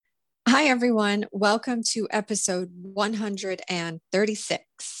Hi, everyone. Welcome to episode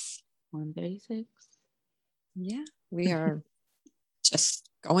 136. 136. Yeah, we are just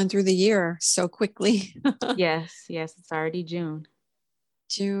going through the year so quickly. Yes, it's already June.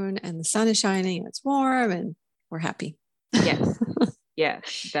 June, and the sun is shining and it's warm and we're happy. Yes,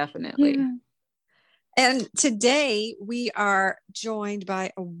 definitely. Yeah. And today we are joined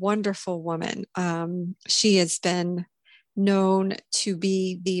by a wonderful woman. She has been known to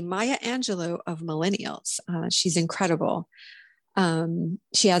be the Maya Angelou of millennials. She's incredible.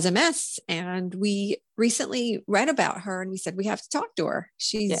 She has MS, and we recently read about her and we said we have to talk to her.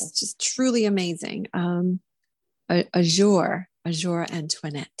 She's just truly amazing. Azure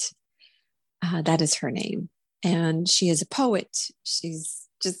Antoinette. That is her name. And she is a poet. She's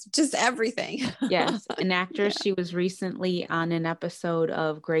just everything. Yes, an actress. Yeah. She was recently on an episode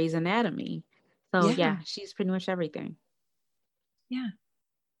of Grey's Anatomy. So yeah, she's pretty much everything. Yeah.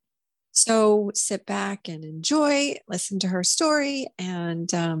 So sit back and enjoy, listen to her story, and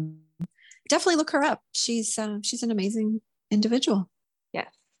definitely look her up. She's an amazing individual. Yes.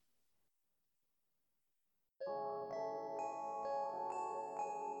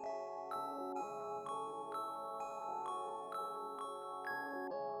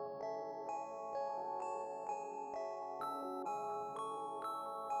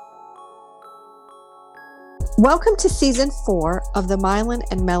 Welcome to season 4 of the Myelin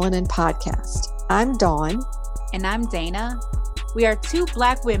and Melanin podcast. I'm Dawn. And I'm Dana. We are two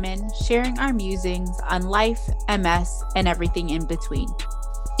Black women sharing our musings on life, MS, and everything in between.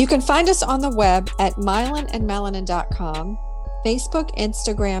 You can find us on the web at myelinandmelanin.com, Facebook,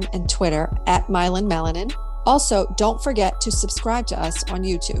 Instagram, and Twitter at Myelin Melanin. Also, don't forget to subscribe to us on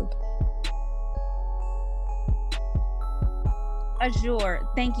YouTube. Azure,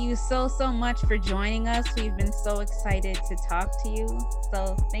 thank you so much for joining us. We've been so excited to talk to you.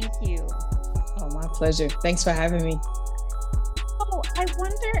 So thank you. Oh, my pleasure. Thanks for having me. Oh, I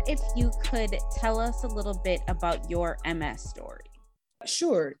wonder if you could tell us a little bit about your MS story.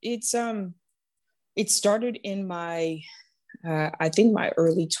 Sure. It started in my, I think my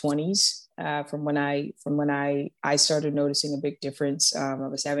early 20s, from when I started noticing a big difference. I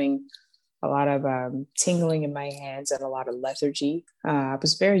was having a lot of tingling in my hands and a lot of lethargy. I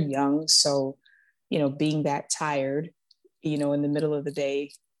was very young. So, being that tired, in the middle of the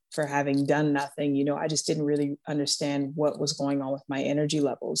day for having done nothing, I just didn't really understand what was going on with my energy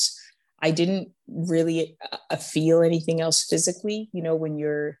levels. I didn't really feel anything else physically. When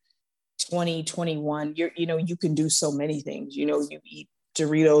you're 20, 21, you can do so many things. You eat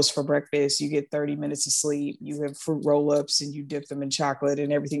Doritos for breakfast, you get 30 minutes of sleep, you have fruit roll-ups and you dip them in chocolate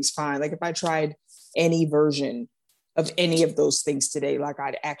and everything's fine. Like if I tried any version of any of those things today, like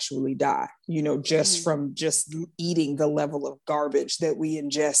I'd actually die, from just eating the level of garbage that we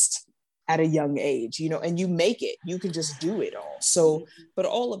ingest at a young age, and you make it, you can just do it all. So, but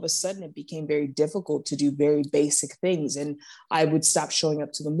all of a sudden it became very difficult to do very basic things. And I would stop showing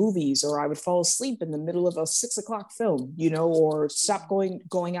up to the movies, or I would fall asleep in the middle of a 6 o'clock film, or stop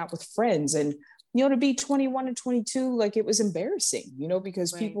going out with friends. And, to be 21 and 22, like it was embarrassing,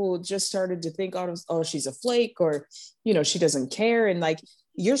 because people just started to think, oh, she's a flake, or, she doesn't care. And like,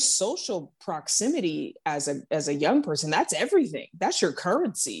 your social proximity as a young person, that's everything. That's your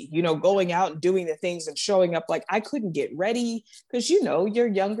currency, going out and doing the things and showing up. Like I couldn't get ready because, you're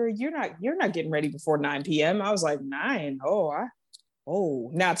younger. You're not getting ready before 9 p.m. I was like 9.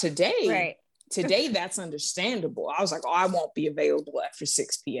 Now today that's understandable. I was like, I won't be available after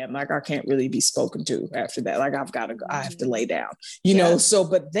 6 p.m. Like I can't really be spoken to after that. Like I've got to go, I have to lay down, So,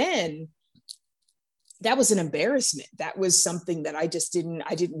 but then that was an embarrassment. That was something that I didn't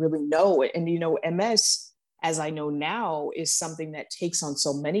really know. And, MS, as I know now, is something that takes on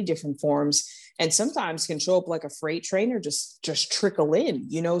so many different forms and sometimes can show up like a freight train or just trickle in,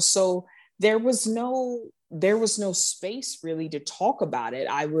 so there was no space really to talk about it.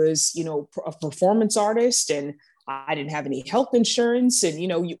 I was, a performance artist and I didn't have any health insurance and,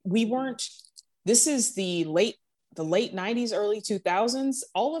 we weren't, this is the late 90s, early 2000s,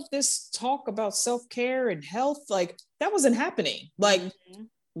 all of this talk about self-care and health, like that wasn't happening. Like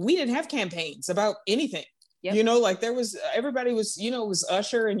we didn't have campaigns about anything, like there was, everybody was, it was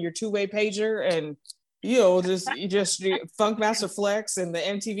Usher and your two-way pager and, just Funk Master Flex and the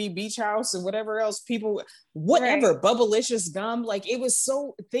MTV Beach House and whatever else Bubblicious gum. Like it was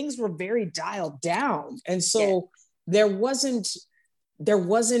things were very dialed down. And so there weren't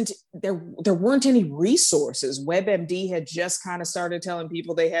any resources. WebMD had just kind of started telling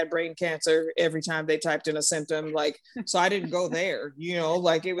people they had brain cancer every time they typed in a symptom. Like, so I didn't go there,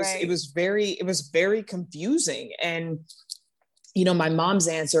 like it was very confusing. And my mom's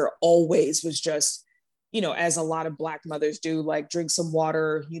answer always was just, as a lot of Black mothers do, like, drink some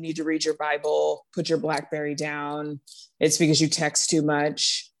water, you need to read your Bible, put your BlackBerry down. It's because you text too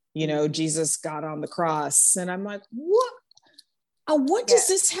much. Jesus got on the cross. And I'm like, what? What does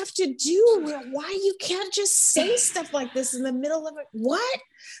this have to do with why you can't just say stuff like this in the middle of it? What?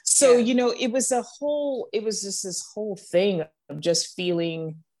 So, it was just this whole thing of just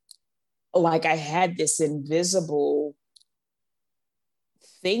feeling like I had this invisible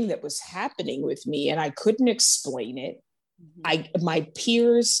thing that was happening with me and I couldn't explain it. My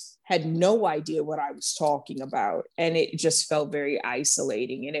peers had no idea what I was talking about. And it just felt very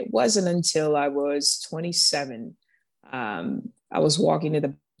isolating. And it wasn't until I was 27, I was walking to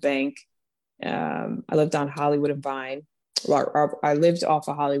the bank. I lived on Hollywood and Vine. I lived off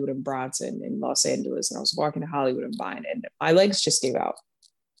of Hollywood and Bronson in Los Angeles, and I was walking to Hollywood and Vine, and my legs just gave out.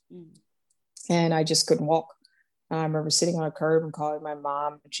 And I just couldn't walk. I remember sitting on a curb and calling my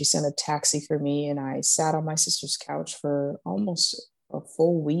mom, and she sent a taxi for me. And I sat on my sister's couch for almost a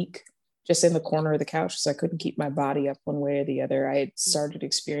full week, just in the corner of the couch, because I couldn't keep my body up one way or the other. I had started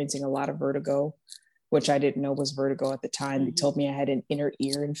experiencing a lot of vertigo, which I didn't know was vertigo at the time. They told me I had an inner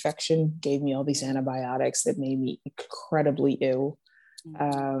ear infection, gave me all these antibiotics that made me incredibly ill.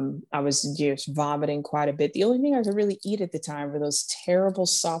 I was just vomiting quite a bit. The only thing I could really eat at the time were those terrible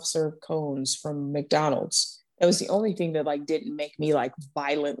soft serve cones from McDonald's. That was the only thing that like didn't make me like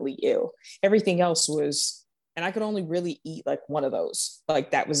violently ill. Everything else was, and I could only really eat like one of those.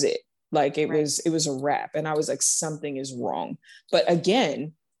 Like that was it. Like it was a wrap. And I was like, something is wrong. But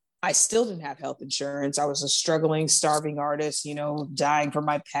again, I still didn't have health insurance. I was a struggling, starving artist, dying for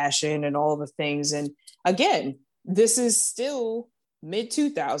my passion and all the things. And again, this is still mid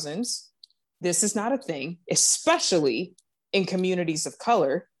 2000s. This is not a thing, especially in communities of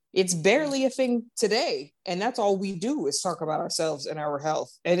color. It's barely a thing today. And that's all we do is talk about ourselves and our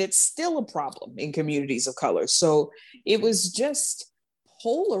health. And it's still a problem in communities of color. So it was just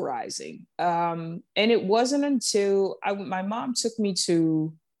polarizing. And it wasn't until my mom took me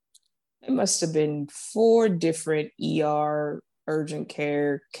to, it must have been 4 different ER urgent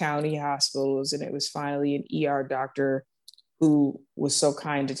care county hospitals. And it was finally an ER doctor who was so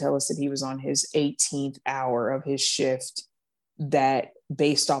kind to tell us that he was on his 18th hour of his shift, that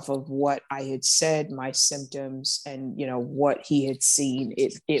based off of what I had said, my symptoms and, what he had seen,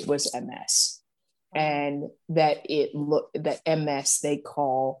 it was MS. And that that MS they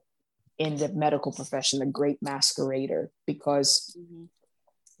call in the medical profession, the great masquerader, because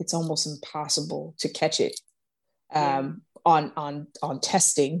it's almost impossible to catch it on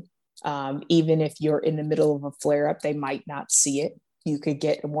testing. Even if you're in the middle of a flare-up, they might not see it. You could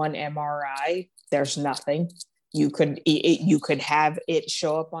get one MRI, there's nothing. You could have it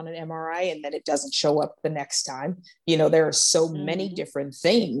show up on an MRI and then it doesn't show up the next time. There are so many different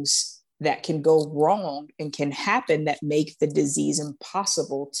things that can go wrong and can happen that make the disease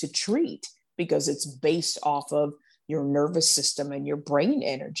impossible to treat, because it's based off of your nervous system and your brain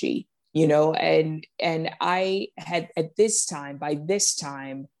energy, and I had by this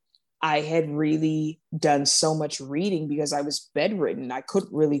time, I had really done so much reading because I was bedridden. I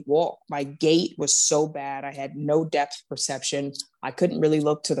couldn't really walk. My gait was so bad. I had no depth perception. I couldn't really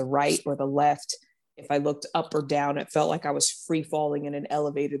look to the right or the left. If I looked up or down, it felt like I was free falling in an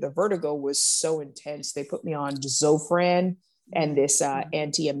elevator. The vertigo was so intense. They put me on Zofran and this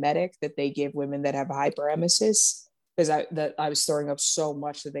antiemetic that they give women that have hyperemesis, because I was throwing up so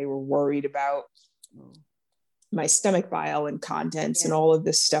much that they were worried about my stomach bile and contents and all of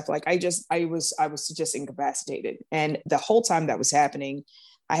this stuff. Like I was just incapacitated. And the whole time that was happening,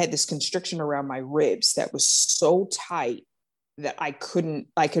 I had this constriction around my ribs that was so tight that I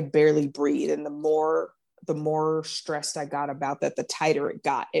could barely breathe. And the more stressed I got about that, the tighter it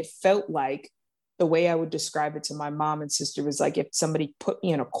got. It felt like, the way I would describe it to my mom and sister was like if somebody put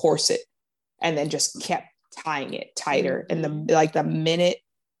me in a corset and then just kept tying it tighter. And the minute,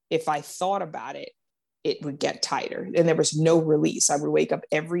 if I thought about it, it would get tighter and there was no release. I would wake up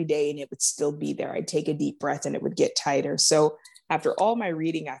every day and it would still be there. I'd take a deep breath and it would get tighter. So after all my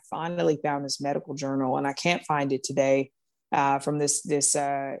reading, I finally found this medical journal, and I can't find it today, from this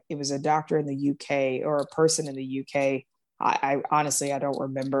it was a doctor in the UK, or a person in the UK. I honestly, I don't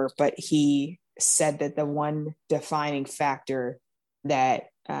remember, but he said that the one defining factor that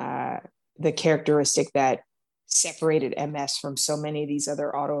the characteristic that separated MS from so many of these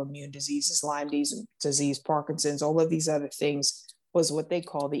other autoimmune diseases, Lyme disease, Parkinson's, all of these other things, was what they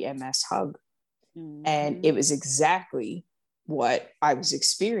call the MS hug. And it was exactly what I was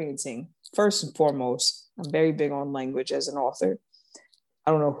experiencing. First and foremost, I'm very big on language as an author.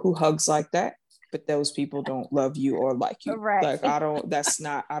 I don't know who hugs like that, but those people don't love you or like you. Right. Like, don't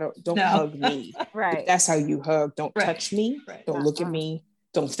No. hug me. Right. If that's how you hug. Don't Right. touch me. Right. Don't look at me.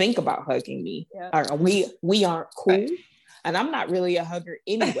 Don't think about hugging me. Yep. We aren't cool. Right. And I'm not really a hugger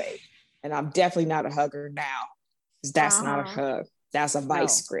anyway. And I'm definitely not a hugger now. Because that's not a hug. That's a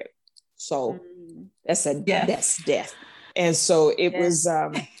vice grip. So that's death. And so it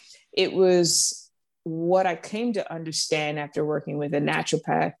was what I came to understand after working with a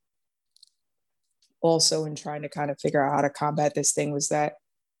naturopath also, and trying to kind of figure out how to combat this thing, was that,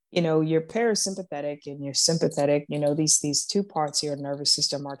 you know, your parasympathetic and your sympathetic, you know, these two parts of your nervous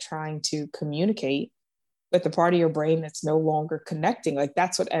system are trying to communicate with the part of your brain that's no longer connecting. Like,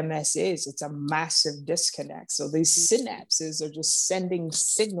 that's what MS is. It's a massive disconnect. So these synapses are just sending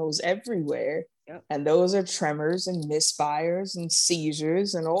signals everywhere. Yep. And those are tremors and misfires and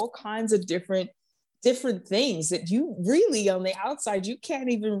seizures and all kinds of different things that you really, on the outside, you can't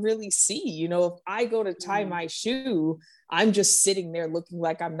even really see. You know, if I go to tie my shoe, I'm just sitting there looking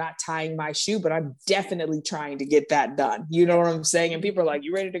like I'm not tying my shoe, but I'm definitely trying to get that done. You know what I'm saying? And people are like,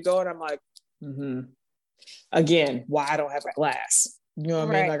 "You ready to go?" And I'm like, Again, why I don't have a glass. You know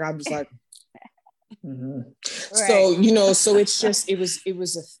what I mean? Like, I'm just like, So, you know, so it's just, it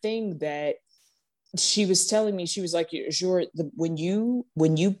was a thing that she was telling me. She was like, when you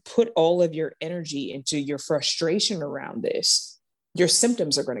put all of your energy into your frustration around this, your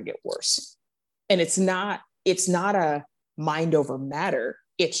symptoms are going to get worse. And it's not a mind over matter.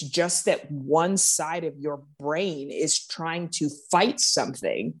 It's just that one side of your brain is trying to fight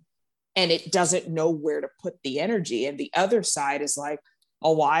something and it doesn't know where to put the energy. And the other side is like,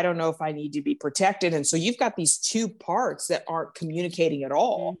 oh, well, I don't know if I need to be protected. And so you've got these two parts that aren't communicating at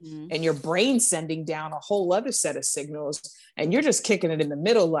all. And your brain's sending down a whole other set of signals, and you're just kicking it in the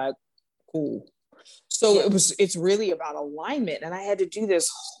middle like, cool. So it's really about alignment. And I had to do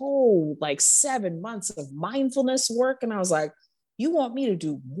this whole like 7 months of mindfulness work. And I was like, you want me to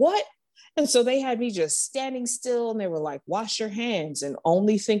do what? And so they had me just standing still, and they were like, wash your hands and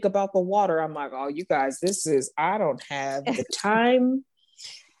only think about the water. I'm like, oh, you guys, I don't have the time.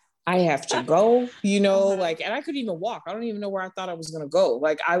 I have to go, you know, like, and I couldn't even walk. I don't even know where I thought I was going to go.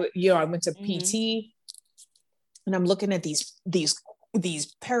 Like, I went to PT, and I'm looking at these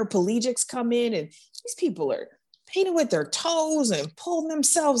paraplegics come in, and these people are painting with their toes and pulling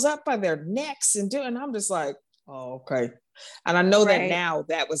themselves up by their necks and I'm just like, oh, okay. And I know that now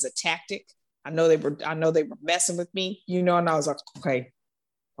that was a tactic. I know they were messing with me, you know, and I was like,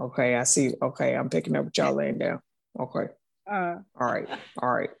 okay, I see. Okay, I'm picking up what y'all laying down. Okay. All right.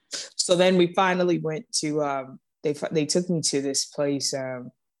 So then we finally went to, they took me to this place.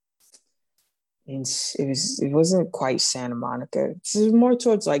 And it wasn't quite Santa Monica. It was more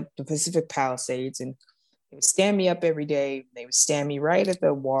towards like the Pacific Palisades, and they would stand me up every day. They would stand me right at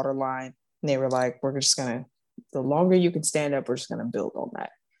the water line. And they were like, the longer you can stand up, we're just going to build on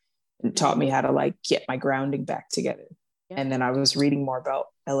that. And taught me how to like get my grounding back together. Yeah. And then I was reading more about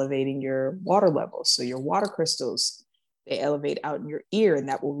elevating your water levels. So your water crystals, they elevate out in your ear, and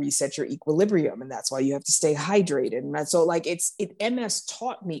that will reset your equilibrium. And that's why you have to stay hydrated. And so like MS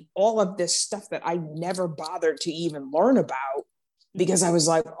taught me all of this stuff that I never bothered to even learn about, because I was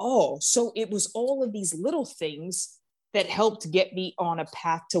like, oh, so it was all of these little things that helped get me on a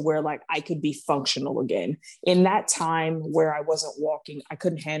path to where like I could be functional again. In that time where I wasn't walking, I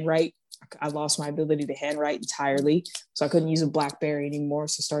couldn't handwrite. I lost my ability to handwrite entirely. So I couldn't use a BlackBerry anymore.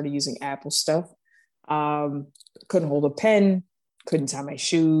 So I started using Apple stuff. Couldn't hold a pen, couldn't tie my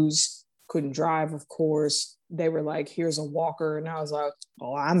shoes, couldn't drive, of course. They were like, here's a walker. And I was like,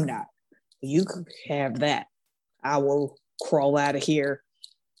 oh, I'm not. You could have that. I will crawl out of here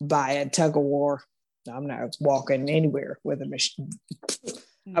by a tug of war. I'm not walking anywhere with a machine.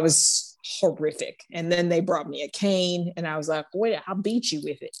 I was horrific. And then they brought me a cane, and I was like, wait, I'll beat you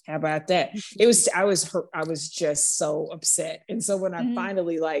with it. How about that? I was just so upset. And so when I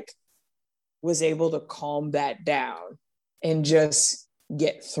finally like was able to calm that down and just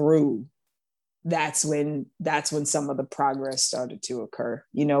get through, that's when some of the progress started to occur,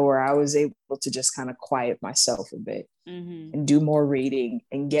 you know, where I was able to just kind of quiet myself a bit and do more reading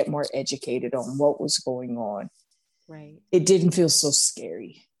and get more educated on what was going on. Right. It didn't feel so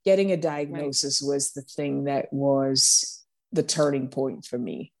scary. Getting a diagnosis was the thing that was the turning point for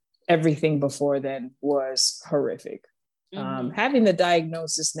me. Everything before then was horrific. Having the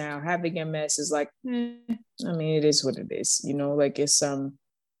diagnosis now, having MS is like, I mean, it is what it is, you know, like it's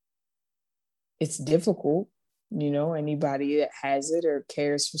difficult, you know, anybody that has it or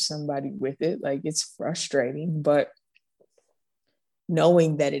cares for somebody with it, like it's frustrating, but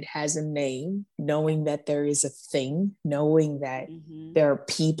knowing that it has a name, knowing that there is a thing, knowing that there are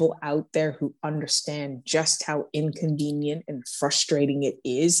people out there who understand just how inconvenient and frustrating it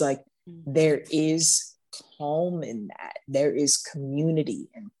is. Like there is calm in that. There is community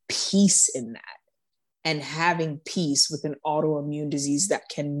and peace in that. And having peace with an autoimmune disease that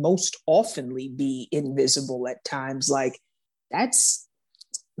can most oftenly be invisible at times, like that's,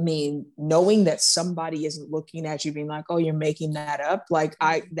 I mean, knowing that somebody isn't looking at you being like, oh, you're making that up. Like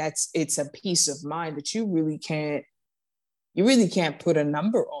it's a peace of mind that you really can't put a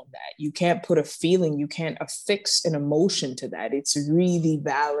number on that. You can't put a feeling, you can't affix an emotion to that. It's really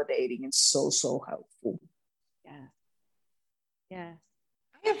validating and so helpful. Yeah. Yeah.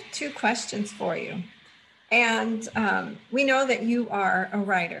 I have two questions for you. And we know that you are a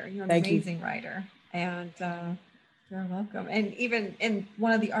writer. You're an amazing writer. And you're welcome. And even in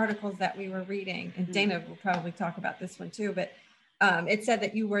one of the articles that we were reading, and Dana will probably talk about this one too, but it said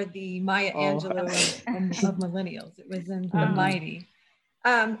that you were the Maya Angelou of millennials. It was in The Mighty.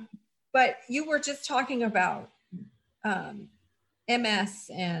 But you were just talking about MS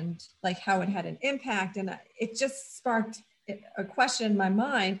and like how it had an impact. And it just sparked a question in my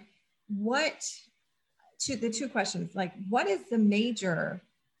mind. The two questions, like what is the major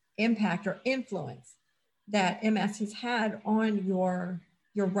impact or influence that MS has had on your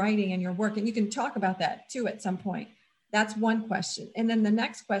writing and your work? And you can talk about that too at some point. That's one question. And then the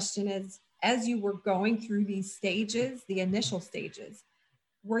next question is, as you were going through these stages, the initial stages,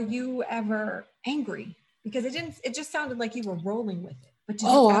 were you ever angry? Because it just sounded like you were rolling with it.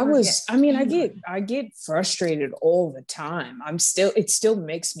 I get frustrated all the time. It still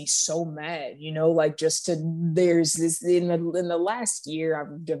makes me so mad, like there's this in the last year,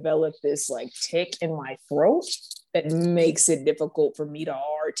 I've developed this like tick in my throat that makes it difficult for me to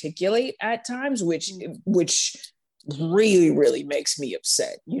articulate at times, which really, really makes me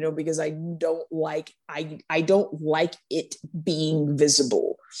upset, because I don't like it being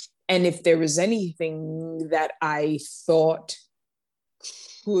visible. And if there was anything that I thought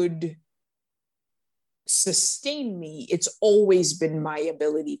could sustain me, it's always been my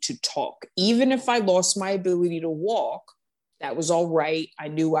ability to talk. Even if I lost my ability to walk, that was all right. I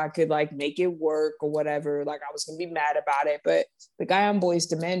knew I could like make it work or whatever. Like I was gonna be mad about it, but the guy on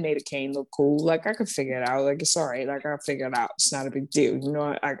Boyz II Men made a cane look cool. Like I could figure it out. Like it's all right. Like I'll figure it out. It's not a big deal.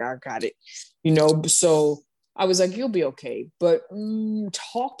 I got it. So I was like, you'll be okay. But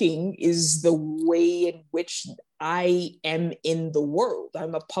talking is the way in which I am in the world.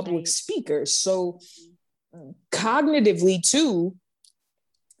 I'm a public speaker. So cognitively too,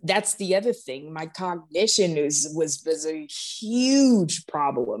 that's the other thing. My cognition was a huge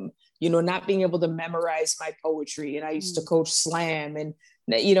problem, not being able to memorize my poetry. And I used to coach slam, and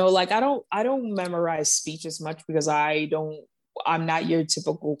like I don't memorize speech as much because I'm not your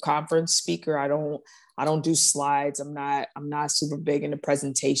typical conference speaker. I don't do slides. I'm not super big into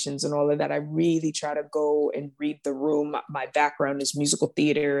presentations and all of that. I really try to go and read the room. My background is musical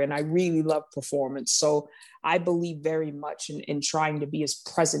theater and I really love performance. So I believe very much in trying to be as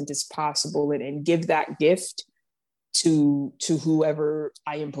present as possible and give that gift to whoever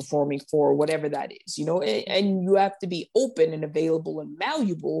I am performing for, whatever that is, and you have to be open and available and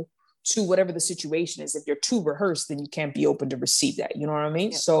malleable to whatever the situation is. If you're too rehearsed, then you can't be open to receive that. You know what I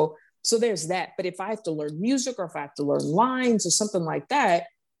mean? Yep. So there's that. But if I have to learn music or if I have to learn lines or something like that,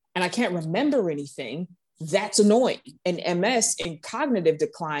 and I can't remember anything, that's annoying. And MS and cognitive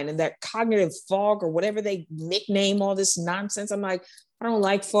decline and that cognitive fog or whatever they nickname all this nonsense. I'm like, I don't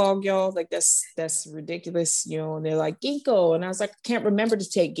like fog, y'all. Like that's ridiculous, And they're like ginkgo, and I was like, I can't remember to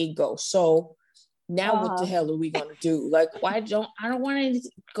take ginkgo. So now what the hell are we gonna do? Like, I don't want it to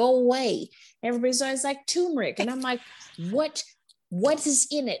go away. Everybody's always like turmeric, and I'm like, what is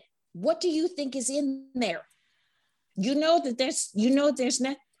in it? What do you think is in there? There's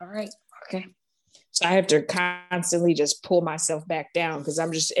not. All right, okay. So I have to constantly just pull myself back down because I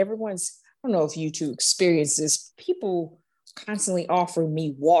don't know if you two experience this, people constantly offering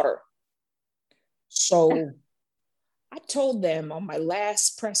me water. So I told them on my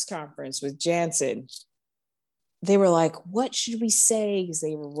last press conference with Janssen, they were like, what should we say? Because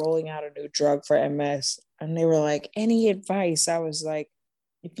they were rolling out a new drug for MS. And they were like, any advice? I was like,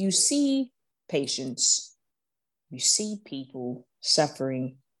 if you see patients, you see people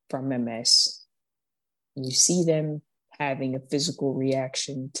suffering from MS, and you see them having a physical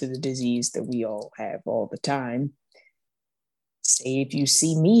reaction to the disease that we all have all the time, say if you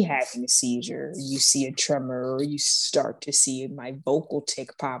see me having a seizure, you see a tremor, or you start to see my vocal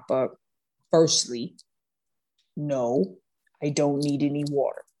tick pop up, firstly, no, I don't need any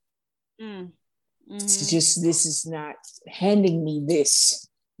water. It's just, this is not handing me this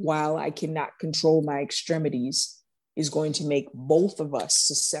while I cannot control my extremities is going to make both of us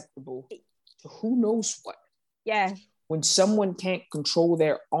susceptible to who knows what. Yeah. When someone can't control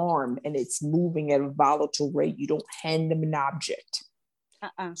their arm and it's moving at a volatile rate, you don't hand them an object.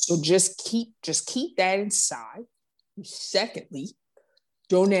 So just keep that inside. Secondly,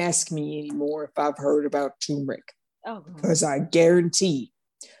 don't ask me anymore if I've heard about turmeric. Because I guarantee,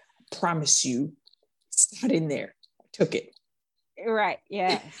 I promise you, it's not in there. I took it. Right.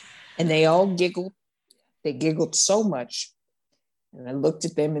 Yeah. And they all giggled. They giggled so much. And I looked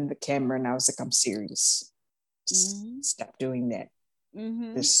at them in the camera and I was like, I'm serious. Stop doing that.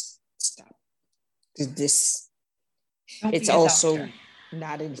 Just stop. This. It's also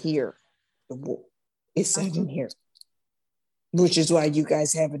not in here. It's not in here. Which is why you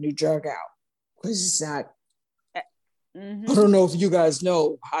guys have a new drug out. Because it's not. I don't know if you guys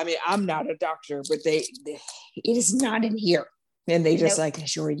know. I mean, I'm not a doctor, but it is not in here. And they just like,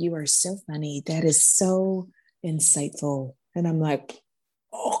 sure, you are so funny. That is so insightful. And I'm like,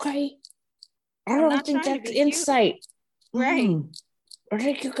 okay. I don't think that's insight. Right. I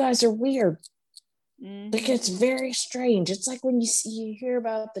think you guys are weird. Like, it's very strange. It's like when you hear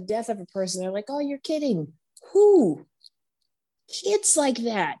about the death of a person, they're like, oh, you're kidding. Who? Kids like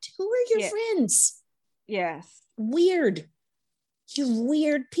that. Who are your friends? Yes. Weird. You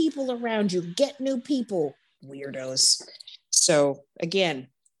weird people around you. Get new people. Weirdos. So again,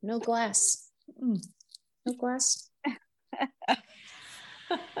 no glass. No glass.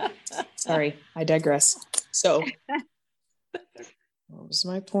 Sorry, I digress. So what was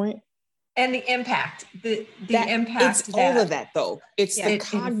my point? And the impact. The It's impact. all of that though. It's the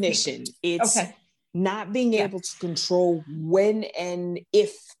cognition. It's not being able to control when and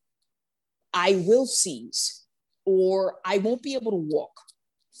if I will seize or I won't be able to walk.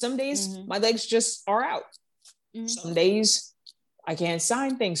 Some days my legs just are out. Some days I can't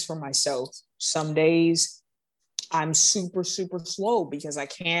sign things for myself. Some days I'm super, super slow because I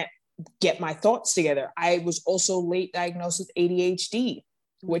can't get my thoughts together. I was also late diagnosed with ADHD,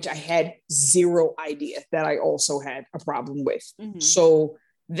 which I had zero idea that I also had a problem with. So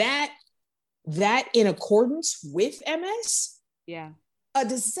that in accordance with MS, a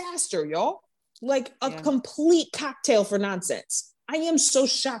disaster, y'all. Like a complete cocktail for nonsense. I am so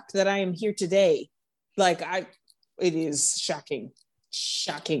shocked that I am here today. Like it is shocking.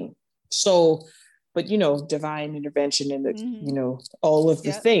 So, but divine intervention and the, all of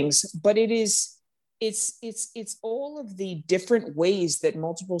the things, but it's all of the different ways that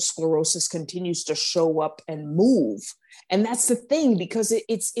multiple sclerosis continues to show up and move. And that's the thing, because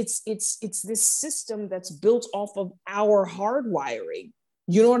it's this system that's built off of our hardwiring.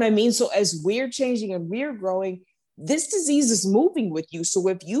 You know what I mean? So as we're changing and we're growing, this disease is moving with you. So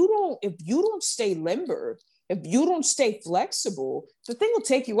if you don't stay limber, if you don't stay flexible, the thing will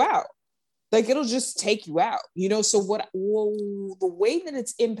take you out. Like, it'll just take you out, So the way that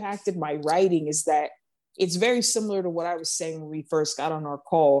it's impacted my writing is that it's very similar to what I was saying when we first got on our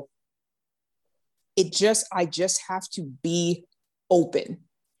call. I just have to be open.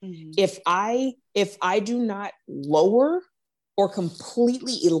 If I do not lower or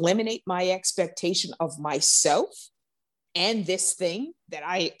completely eliminate my expectation of myself and this thing that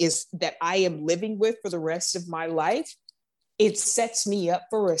I am living with for the rest of my life, it sets me up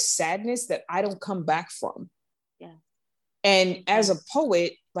for a sadness that I don't come back from. Yeah. And as a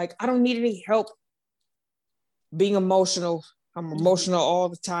poet, like, I don't need any help being emotional. I'm emotional all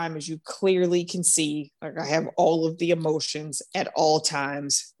the time, as you clearly can see. Like, I have all of the emotions at all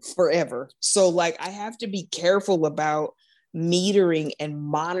times forever. So like, I have to be careful about metering and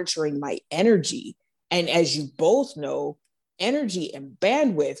monitoring my energy. And as you both know, energy and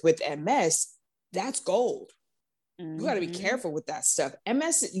bandwidth with MS, that's gold. You got to be careful with that stuff.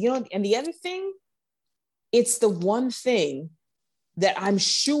 MS, and the other thing, it's the one thing that I'm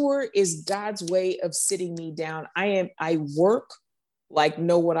sure is God's way of sitting me down. I work like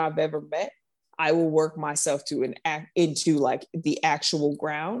no one I've ever met. I will work myself into like the actual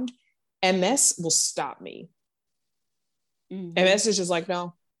ground. MS will stop me. MS is just like,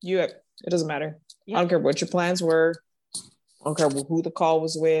 no, it doesn't matter. I don't care what your plans were. I don't care who the call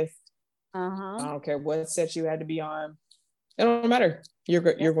was with. I don't care what set you had to be on. It don't matter. You're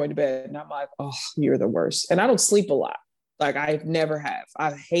going to bed. And I'm like, oh, you're the worst. And I don't sleep a lot. Like, I never have.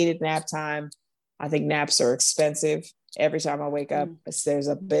 I've hated nap time. I think naps are expensive. Every time I wake up, there's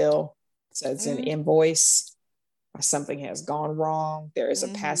a bill. So it's an invoice. Something has gone wrong. There is a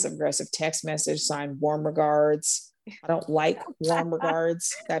passive aggressive text message signed warm regards. I don't like warm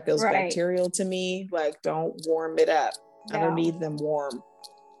regards. That feels bacterial to me. Like, don't warm it up. No. I don't need them warm.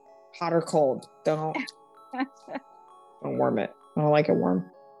 hot or cold. Don't warm it. I don't like it warm.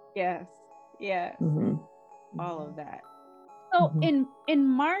 Yes. Mm-hmm. All of that. So in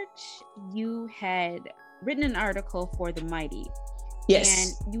March, you had written an article for The Mighty.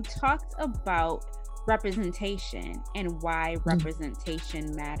 Yes. And you talked about representation and why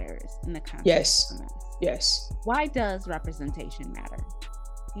representation matters in the context of MS. Yes. Why does representation matter?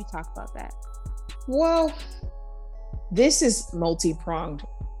 You talk about that. Well, this is multi-pronged.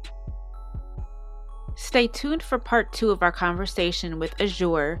 Stay tuned for part 2 of our conversation with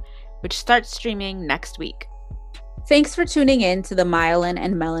Azure, which starts streaming next week. Thanks for tuning in to the Myelin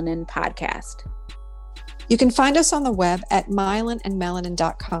and Melanin podcast. You can find us on the web at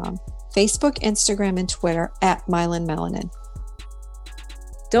myelinandmelanin.com, Facebook, Instagram, and Twitter at myelinmelanin.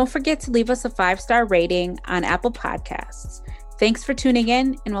 Don't forget to leave us a 5-star rating on Apple Podcasts. Thanks for tuning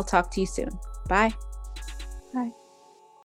in, and we'll talk to you soon. Bye.